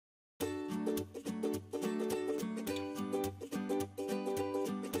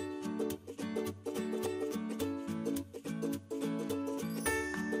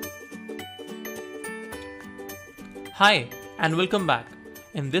Hi and welcome back.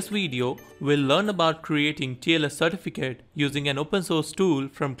 In this video, we'll learn about creating TLS certificate using an open source tool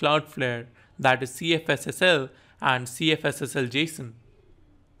from Cloudflare, that is CFSSL and CFSSLJSON.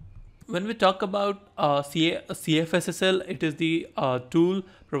 When we talk about CFSSL, it is the tool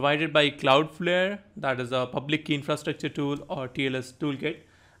provided by Cloudflare, that is a public key infrastructure tool or TLS toolkit,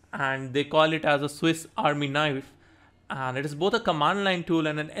 and they call it as a Swiss Army knife. And it is both a command line tool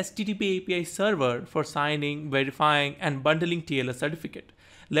and an HTTP API server for signing, verifying, and bundling TLS certificate.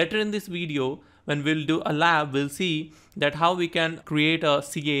 Later in this video, when we'll do a lab, we'll see that how we can create a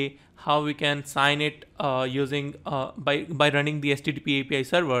CA, how we can sign it using by running the HTTP API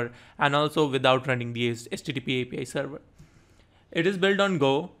server, and also without running the HTTP API server. It is built on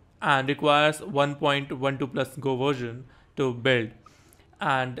Go and requires 1.12 plus Go version to build.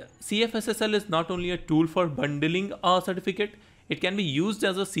 And CFSSL is not only a tool for bundling a certificate, it can be used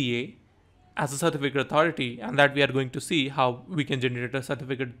as a CA, as a certificate authority, and that we are going to see how we can generate a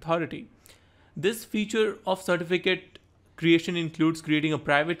certificate authority. This feature of certificate creation includes creating a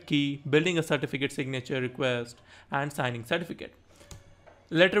private key, building a certificate signature request, and signing certificate.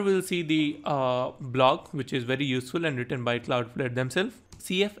 Later we'll see the blog, which is very useful and written by Cloudflare themselves.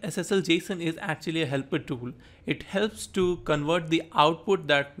 CFSSLJSON is actually a helper tool. It helps to convert the output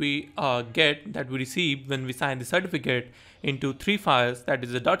that we receive when we sign the certificate into three files, that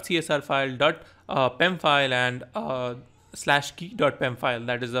is a .csr file, .pem file, and /key.pem file,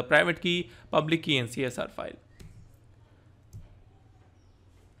 that is a private key, public key, and CSR file.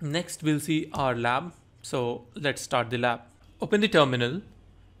 Next we'll see our lab. So let's start the lab. Open the terminal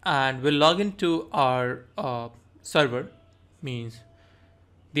and we'll log into our server, means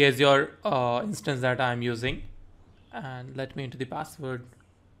the Azure instance that I'm using, and let me enter the password.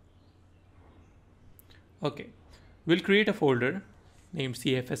 Okay, we'll create a folder named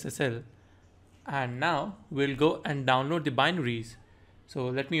CFSSL, and now we'll go and download the binaries. So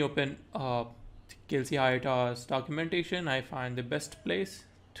let me open KLC IITAR's documentation. I find the best place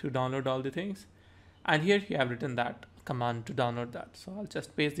to download all the things, and here you have written that command to download that. So I'll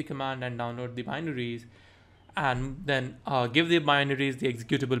just paste the command and download the binaries, and then give the binaries the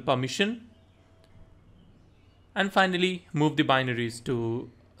executable permission, and finally move the binaries to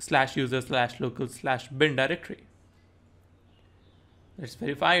 /user/local/bin directory. Let's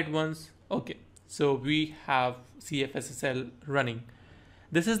verify it once. Okay, so we have CFSSL running.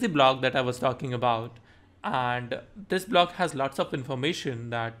 This is the blog that I was talking about, and this blog has lots of information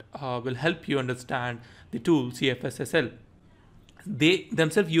that will help you understand the tool CFSSL. They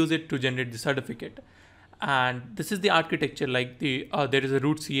themselves use it to generate the certificate. And this is the architecture, like there is a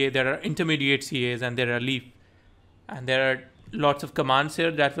root CA, there are intermediate CAs, and there are leaf. And there are lots of commands here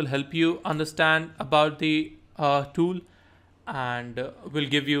that will help you understand about the tool and will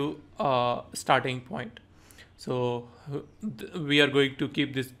give you a starting point. So we are going to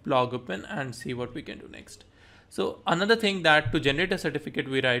keep this blog open and see what we can do next. So another thing, that to generate a certificate,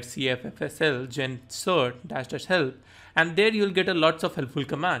 we write CFFSL gen cert --help, and there you'll get a lots of helpful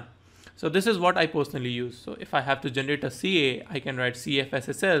command. So this is what I personally use. So if I have to generate a CA, I can write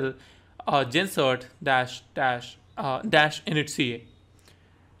CFSSL gensert -init CA.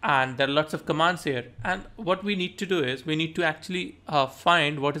 And there are lots of commands here. And what we need to do is we need to actually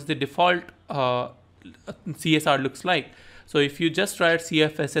find what is the default CSR looks like. So if you just write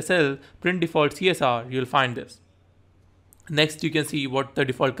CFSSL print default CSR, you'll find this. Next, you can see what the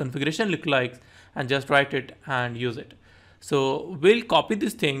default configuration look like and just write it and use it. So we'll copy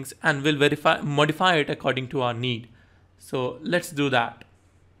these things and we'll modify it according to our need. So let's do that.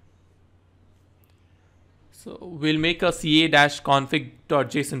 So we'll make a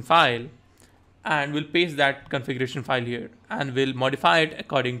ca-config.json file and we'll paste that configuration file here and we'll modify it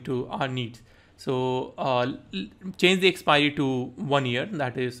according to our needs. So change the expiry to 1 year,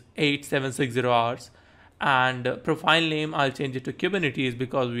 that is 8760 hours. And profile name, I'll change it to Kubernetes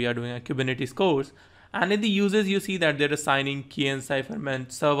because we are doing a Kubernetes course. And in the uses, you see that there is signing, key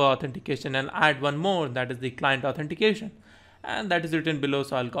encipherment, server authentication, and add one more, that is the client authentication. And that is written below,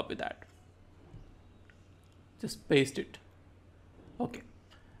 so I'll copy that. Just paste it. Okay.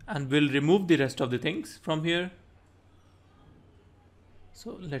 And we'll remove the rest of the things from here.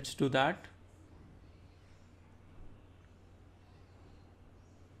 So let's do that.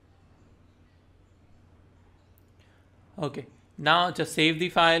 Okay, now just save the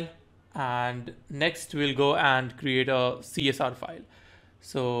file, and next we'll go and create a CSR file.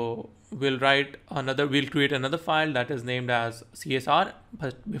 So we'll create another file that is named as CSR,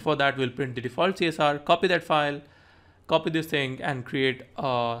 but before that we'll print the default CSR, copy that file, copy this thing, and create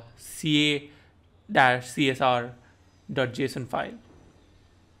a ca-csr.json file.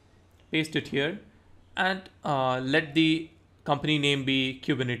 Paste it here and let the company name be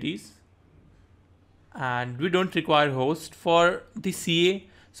Kubernetes. And we don't require host for the CA,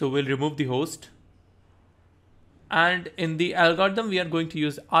 so we'll remove the host. And in the algorithm, we are going to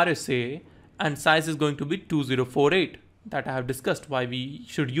use RSA, and size is going to be 2048. That I have discussed why we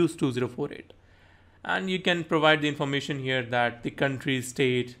should use 2048. And you can provide the information here that the country,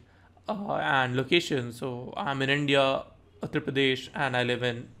 state, and location. So I'm in India, Uttar Pradesh, and I live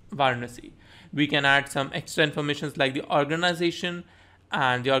in Varanasi. We can add some extra informations like the organization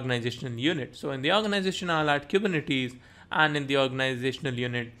and the organizational unit. So in the organization, I'll add Kubernetes, and in the organizational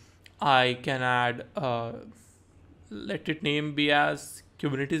unit, I can add, let it name be as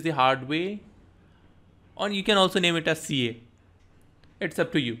Kubernetes the hard way, or you can also name it as CA. It's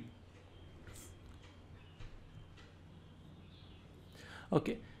up to you.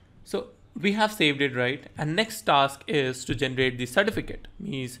 Okay, so we have saved it, right? And next task is to generate the certificate,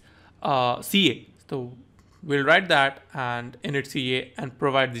 means CA. So we'll write that and init CA and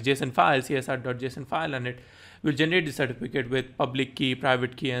provide the JSON file, csr.json file, and it will generate the certificate with public key,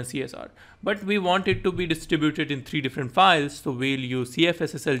 private key, and CSR. But we want it to be distributed in 3 different files, so we'll use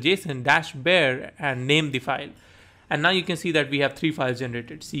CFSSLJSON -bear and name the file. And now you can see that we have 3 files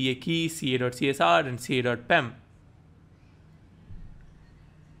generated: CA key, ca.csr, and ca.pem.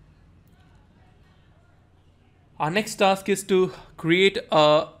 Our next task is to create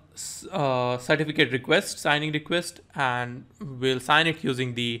a certificate request, signing request, and we'll sign it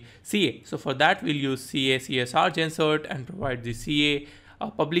using the CA. So for that, we'll use CA CSR gensert and provide the CA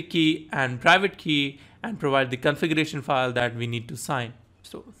public key and private key, and provide the configuration file that we need to sign.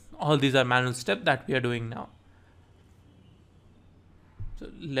 So all these are manual steps that we are doing now. So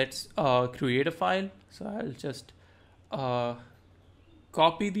let's create a file. So I'll just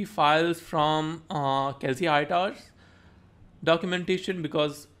copy the files from Kelsey Hightower's documentation,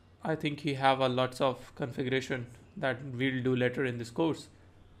 because I think he have a lots of configuration that we'll do later in this course.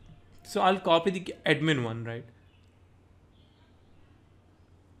 So I'll copy the admin one, right?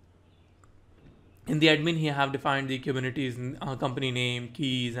 In the admin, he have defined the Kubernetes company name,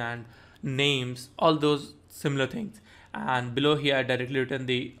 keys, and names, all those similar things. And below here, I directly written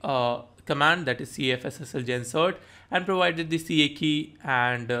the command, that is CFSSLJSON, and provided the CA key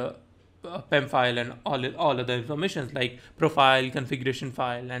and PEM file and all other information like profile, configuration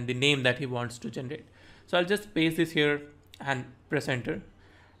file, and the name that he wants to generate. So I'll just paste this here and press enter.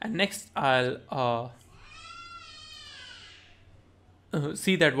 And next I'll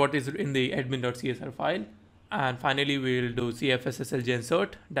see that what is in the admin.csr file. And finally we'll do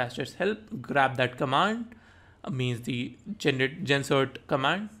CFSSLJSON -help, grab that command, means the generate gensert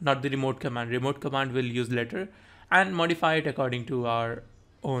command, not the remote command. Remote command we'll use later, and modify it according to our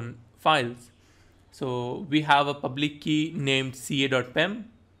own files. So we have a public key named ca.pem.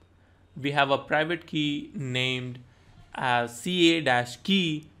 We have a private key named as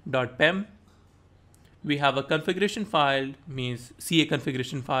ca-key.pem. We have a configuration file, means CA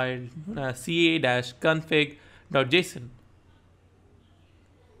configuration file, ca-config.json.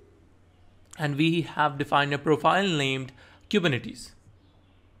 And we have defined a profile named Kubernetes.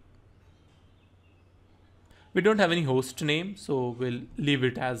 We don't have any host name, so we'll leave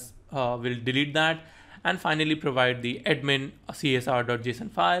it as, we'll delete that. And finally provide the admin csr.json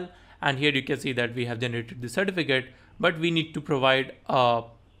file. And here you can see that we have generated the certificate, but we need to provide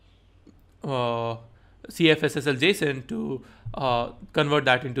CFSSLJSON to convert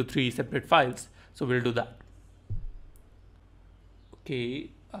that into 3 separate files. So we'll do that.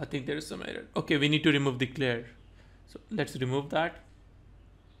 Okay, I think there is some error. Okay, we need to remove the clear. So let's remove that.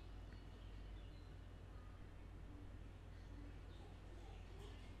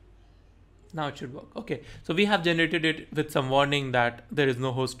 Now it should work. Okay, so we have generated it with some warning that there is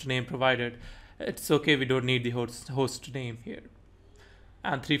no host name provided. It's okay, we don't need the host name here.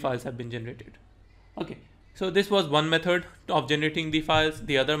 And 3 files have been generated. Okay, so this was one method of generating the files.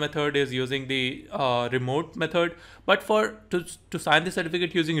 The other method is using the remote method. But to sign the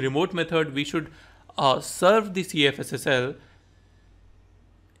certificate using remote method, we should serve the CFSSL.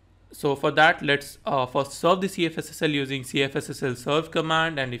 So for that, let's first serve the CFSSL using CFSSL serve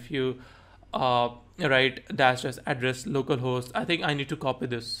command. And if you write --address localhost, I think I need to copy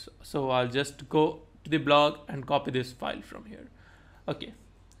this. So I'll just go to the blog and copy this file from here. Okay,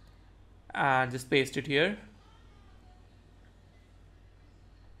 and just paste it here.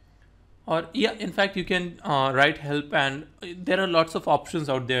 Or yeah, in fact, you can write help, and there are lots of options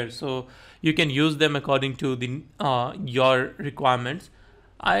out there, so you can use them according to the your requirements.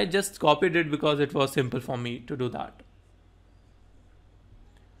 I just copied it because it was simple for me to do that.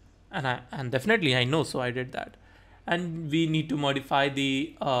 And definitely I know, so I did that. And we need to modify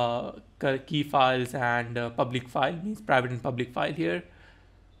the key files and public file, means private and public file here.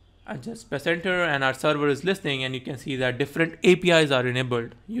 I just press enter and our server is listening, and you can see that different APIs are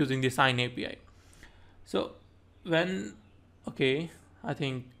enabled using the sign API. So when, okay, I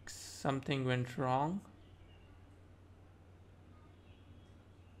think something went wrong.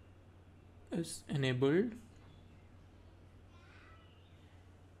 Is enabled.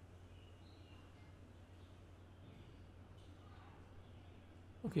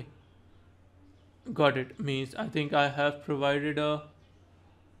 Okay, got it. Means I think I have provided a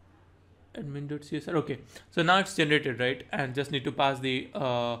admin.csr. Okay, so now it's generated, right? And just need to pass the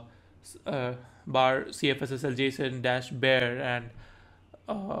bar CFSSLJSON dash bear and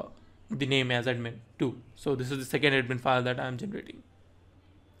the name as admin 2. So this is the second admin file that I'm generating.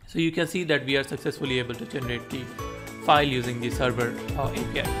 So you can see that we are successfully able to generate the file using the server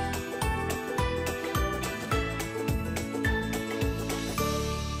API.